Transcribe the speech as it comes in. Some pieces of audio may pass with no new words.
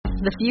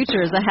The future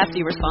is a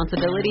hefty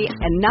responsibility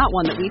and not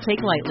one that we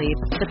take lightly.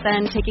 But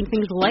then, taking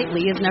things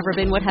lightly has never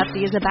been what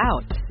Hefty is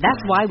about. That's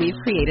why we've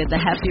created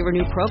the Hefty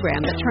Renew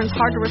program that turns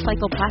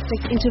hard-to-recycle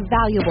plastics into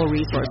valuable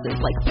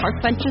resources like park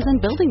benches and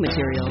building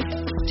materials.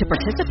 To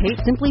participate,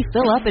 simply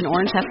fill up an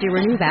orange Hefty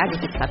Renew bag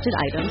with accepted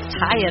items,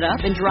 tie it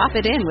up, and drop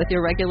it in with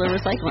your regular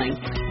recycling.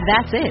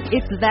 That's it.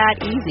 It's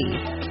that easy.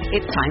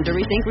 It's time to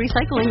rethink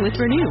recycling with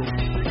Renew.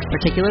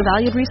 Particular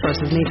valued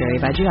resources may vary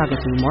by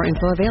geography. More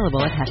info available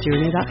at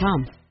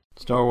heftyrenew.com.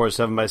 Star Wars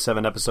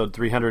 7x7, episode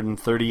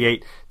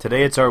 338.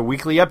 Today it's our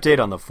weekly update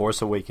on The Force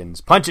Awakens.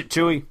 Punch it,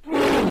 Chewie!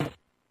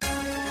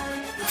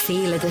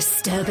 Feel a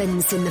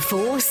disturbance in the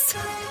Force?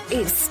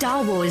 It's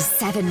Star Wars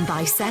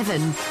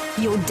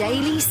 7x7, your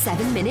daily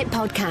 7-minute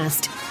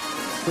podcast.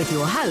 With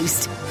your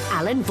host,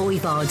 Alan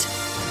Voivod.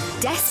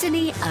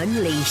 Destiny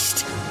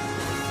Unleashed.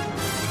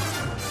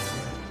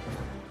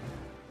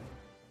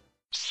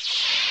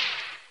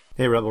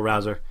 Hey, Rebel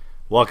Rouser.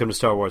 Welcome to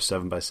Star Wars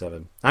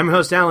 7x7. I'm your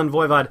host, Alan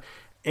Voivod,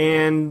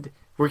 and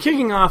we're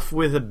kicking off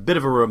with a bit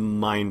of a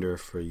reminder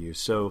for you.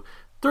 So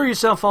throw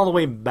yourself all the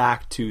way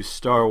back to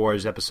Star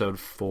Wars Episode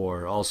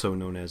 4, also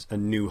known as A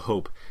New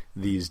Hope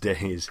these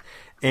days.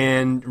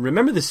 And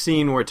remember the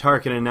scene where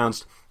Tarkin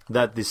announced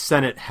that the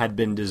Senate had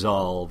been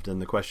dissolved, and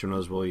the question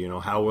was, well,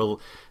 how will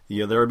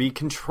there be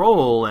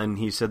control? And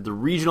he said the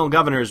regional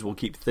governors will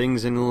keep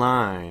things in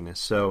line.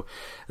 So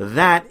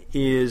that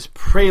is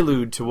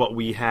prelude to what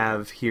we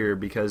have here,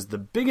 because the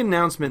big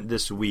announcement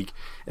this week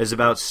is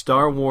about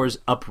Star Wars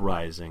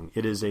Uprising.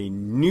 It is a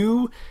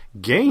new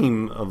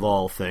game of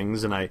all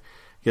things, and I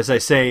guess I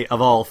say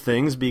of all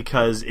things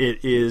because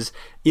it is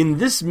in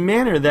this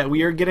manner that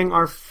we are getting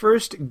our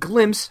first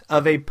glimpse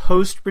of a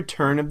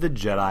post-Return of the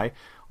Jedi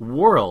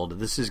world.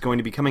 This is going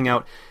to be coming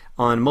out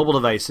on mobile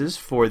devices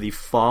for the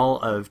fall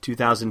of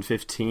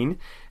 2015,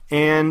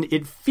 and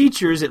it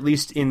features, at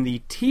least in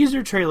the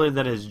teaser trailer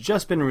that has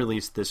just been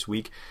released this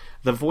week,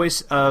 the voice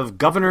of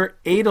Governor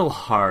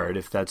Adelhard,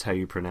 if that's how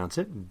you pronounce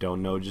it.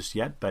 Don't know just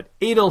yet, but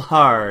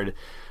Adelhard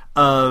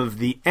of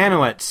the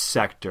Anoet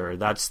sector.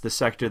 That's the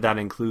sector that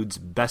includes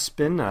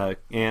Bespin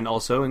and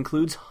also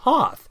includes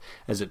Hoth,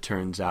 as it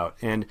turns out.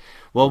 And,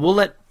 well, we'll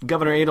let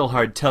Governor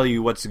Adelhard tell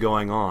you what's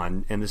going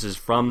on, and this is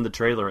from the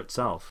trailer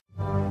itself.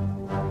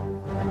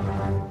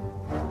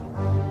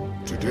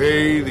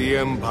 Today the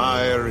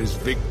Empire is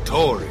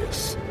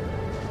victorious.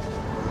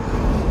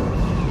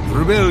 The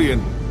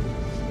rebellion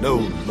no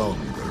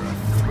longer a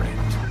threat.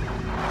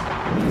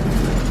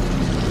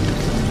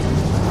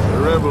 The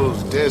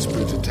rebels'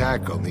 desperate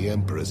attack on the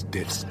Emperor's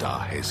Death Star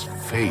has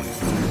failed.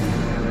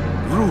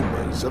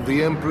 Rumors of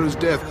the Emperor's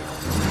death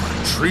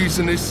are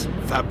treasonous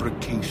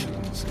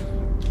fabrications.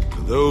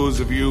 For those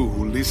of you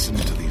who listen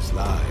to these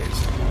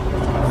lies,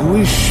 who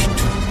wish to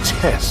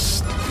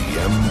test the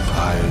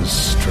Empire's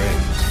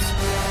strength,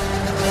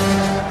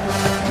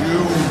 you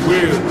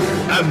will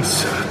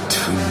answer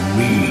to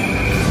me.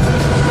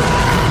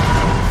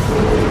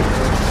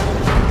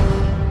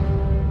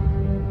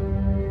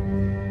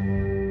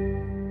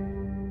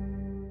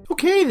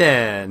 Okay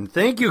then,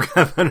 thank you,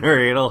 Governor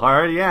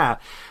Adelhard. Yeah,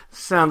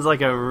 sounds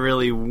like a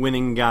really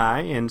winning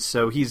guy. And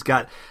so he's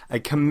got a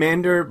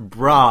Commander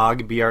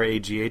Bragg,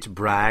 B-R-A-G-H,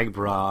 Bragg,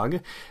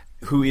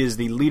 who is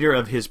the leader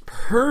of his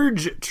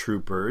Purge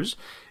troopers.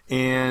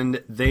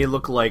 And they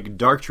look like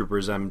Dark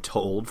Troopers, I'm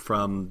told,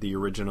 from the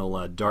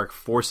original Dark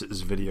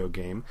Forces video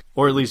game,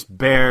 or at least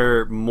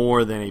bear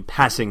more than a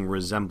passing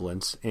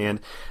resemblance. And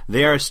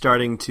they are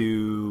starting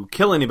to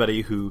kill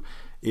anybody who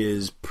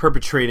is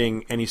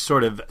perpetrating any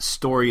sort of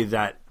story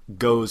that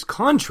goes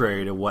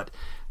contrary to what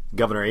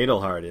Governor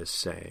Adelhard is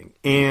saying.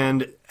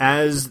 And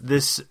as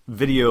this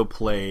video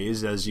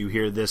plays, as you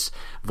hear this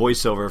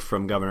voiceover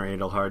from Governor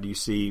Adelhard, you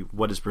see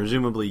what is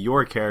presumably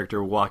your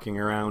character walking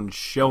around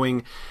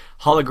showing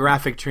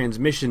holographic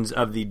transmissions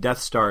of the Death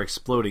Star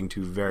exploding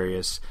to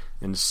various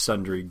and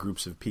sundry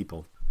groups of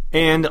people.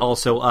 And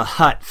also a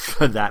Hutt,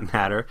 for that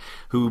matter,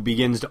 who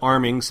begins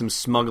arming some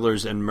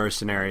smugglers and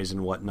mercenaries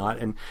and whatnot.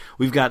 And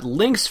we've got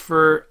links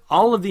for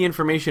all of the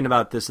information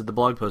about this at the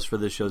blog post for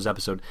this show's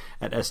episode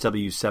at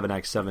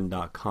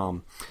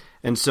sw7x7.com.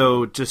 And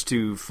so, just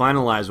to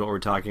finalize what we're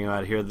talking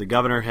about here, the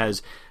governor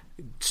has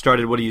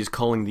started what he is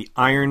calling the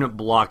Iron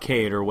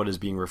Blockade, or what is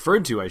being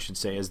referred to, I should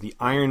say, as the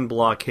Iron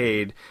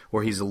Blockade,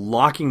 where he's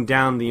locking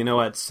down the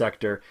Anoet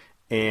sector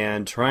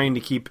and trying to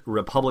keep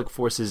Republic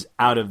forces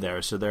out of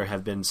there. So there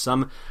have been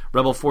some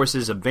Rebel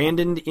forces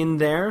abandoned in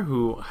there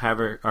who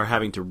are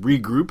having to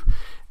regroup.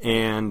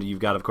 And you've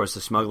got, of course,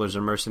 the smugglers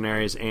and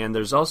mercenaries. And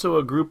there's also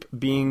a group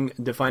being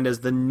defined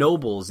as the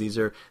nobles. These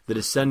are the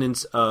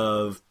descendants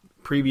of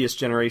previous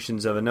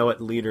generations of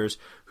Anoet leaders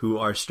who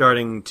are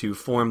starting to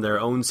form their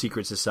own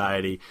secret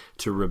society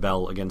to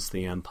rebel against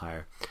the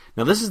Empire.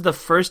 Now, this is the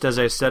first, as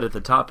I said at the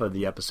top of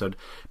the episode,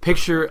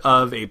 picture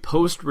of a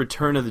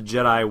post-Return of the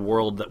Jedi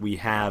world that we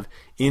have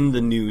in the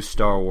new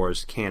Star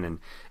Wars canon.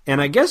 And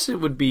I guess it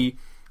would be,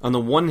 on the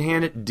one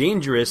hand,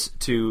 dangerous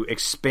to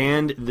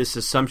expand this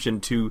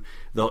assumption to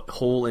the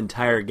whole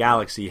entire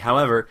galaxy.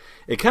 However,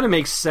 it kind of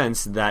makes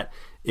sense that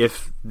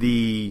if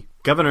the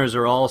Governors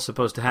are all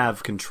supposed to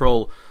have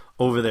control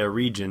over their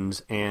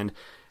regions, and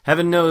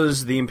heaven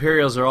knows the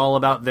Imperials are all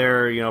about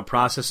their,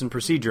 process and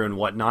procedure and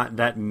whatnot,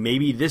 that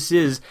maybe this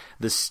is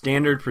the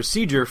standard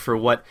procedure for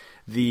what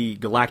the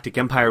Galactic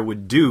Empire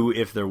would do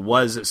if there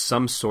was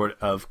some sort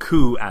of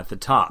coup at the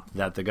top,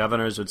 that the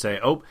governors would say,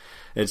 oh,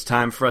 it's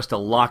time for us to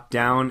lock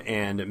down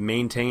and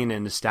maintain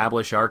and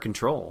establish our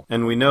control.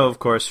 And we know, of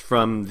course,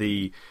 from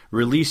the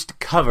released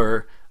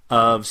cover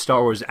of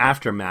Star Wars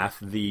Aftermath,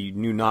 the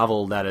new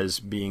novel that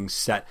is being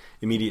set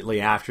immediately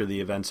after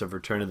the events of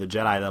Return of the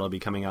Jedi that'll be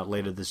coming out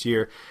later this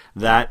year,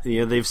 that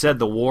they've said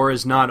the war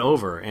is not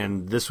over,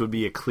 and this would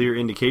be a clear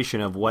indication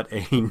of what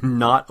a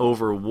not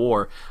over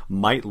war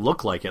might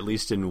look like, at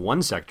least in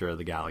one sector of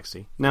the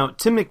galaxy. Now,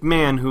 Tim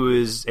McMahon, who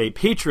is a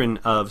patron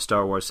of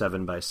Star Wars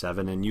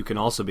 7x7, and you can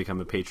also become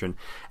a patron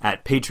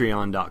at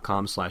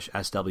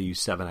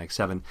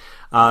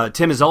patreon.com/SW7x7,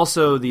 Tim is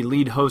also the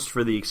lead host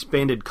for the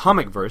Expanded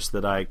Comic Verse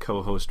that I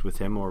co-host with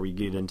him, where we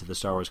get into the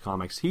Star Wars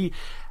comics. He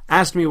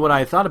asked me what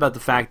I thought about the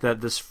fact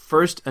that this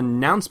first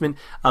announcement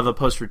of a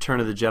post-Return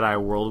of the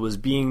Jedi world was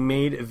being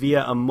made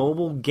via a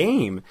mobile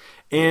game.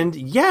 And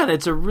yeah,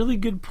 that's a really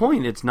good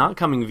point. It's not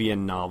coming via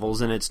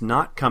novels, and it's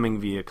not coming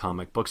via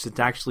comic books. It's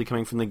actually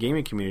coming from the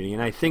gaming community,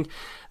 and I think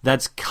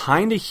that's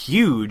kind of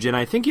huge, and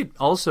I think it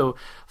also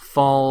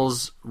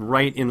falls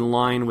right in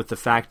line with the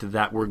fact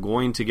that we're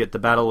going to get the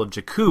Battle of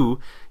Jakku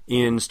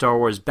in Star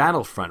Wars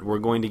Battlefront. We're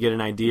going to get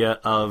an idea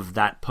of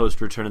that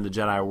post-Return of the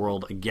Jedi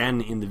world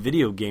again in the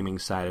video gaming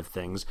side of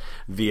things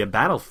via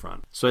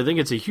Battlefront. So I think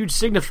it's a huge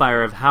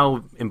signifier of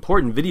how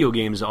important video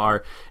games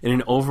are in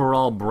an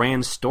overall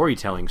brand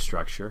storytelling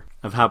structure,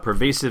 of how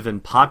pervasive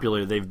and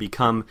popular they've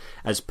become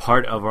as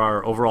part of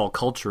our overall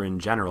culture in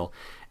general.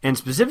 And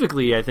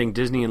specifically, I think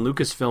Disney and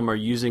Lucasfilm are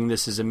using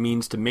this as a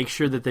means to make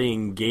sure that they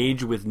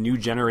engage with new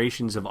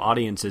generations of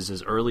audiences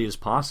as early as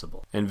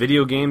possible. And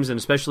video games, and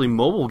especially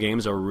mobile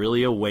games, are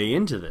really a way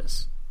into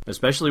this.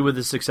 Especially with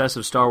the success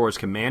of Star Wars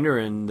Commander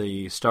and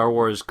the Star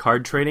Wars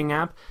card trading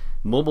app,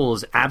 mobile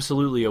is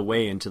absolutely a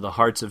way into the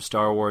hearts of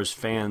Star Wars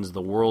fans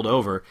the world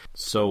over,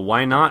 so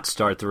why not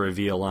start the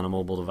reveal on a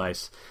mobile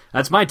device?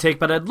 That's my take,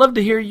 but I'd love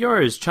to hear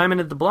yours. Chime in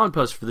at the blog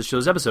post for the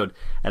show's episode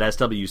at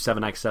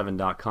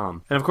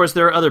SW7x7.com. And of course,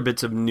 there are other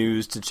bits of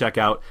news to check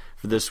out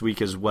for this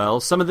week as well.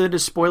 Some of it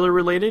is spoiler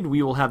related.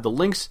 We will have the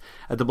links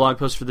at the blog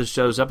post for this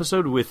show's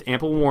episode with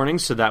ample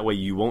warnings, so that way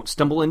you won't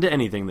stumble into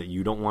anything that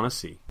you don't want to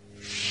see.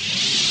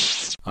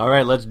 All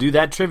right, let's do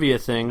that trivia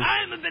thing.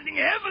 I'm betting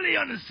heavily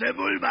on the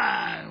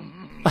Sebulba.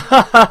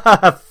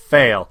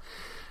 Fail.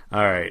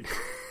 All right.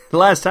 The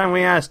last time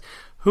we asked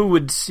who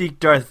would seek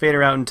Darth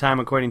Vader out in time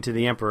according to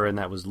the Emperor, and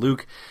that was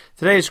Luke.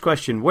 Today's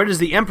question, where does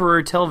the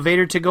Emperor tell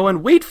Vader to go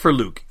and wait for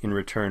Luke in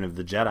Return of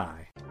the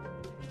Jedi?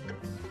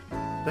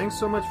 Thanks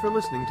so much for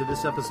listening to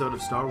this episode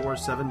of Star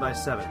Wars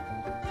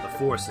 7x7. The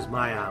Force is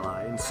my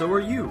ally, and so are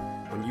you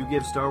when you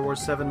give Star Wars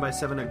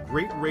 7x7 a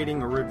great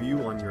rating or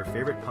review on your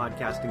favorite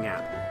podcasting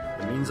app.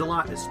 It means a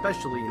lot,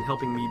 especially in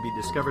helping me be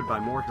discovered by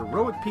more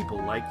heroic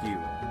people like you.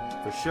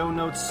 For show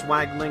notes,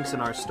 swag links,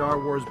 and our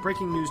Star Wars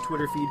breaking news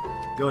Twitter feed,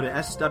 go to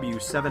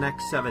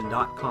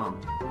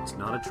SW7x7.com. It's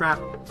not a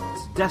trap,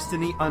 it's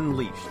Destiny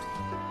Unleashed.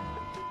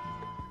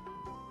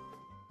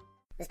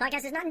 This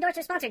podcast is not endorsed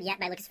or sponsored yet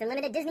by Lucasfilm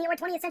Limited, Disney, or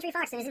 20th Century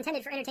Fox, and is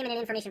intended for entertainment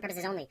and information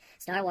purposes only.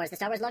 Star Wars, the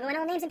Star Wars logo, and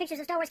all names and pictures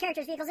of Star Wars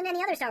characters, vehicles, and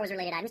any other Star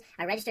Wars-related items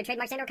are registered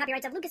trademarks and/or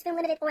copyrights of Lucasfilm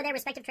Limited or their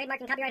respective trademark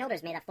and copyright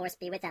holders. May the Force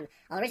be with them.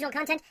 All original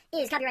content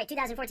is copyright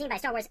 2014 by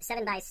Star Wars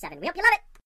 7x7. We hope you love it!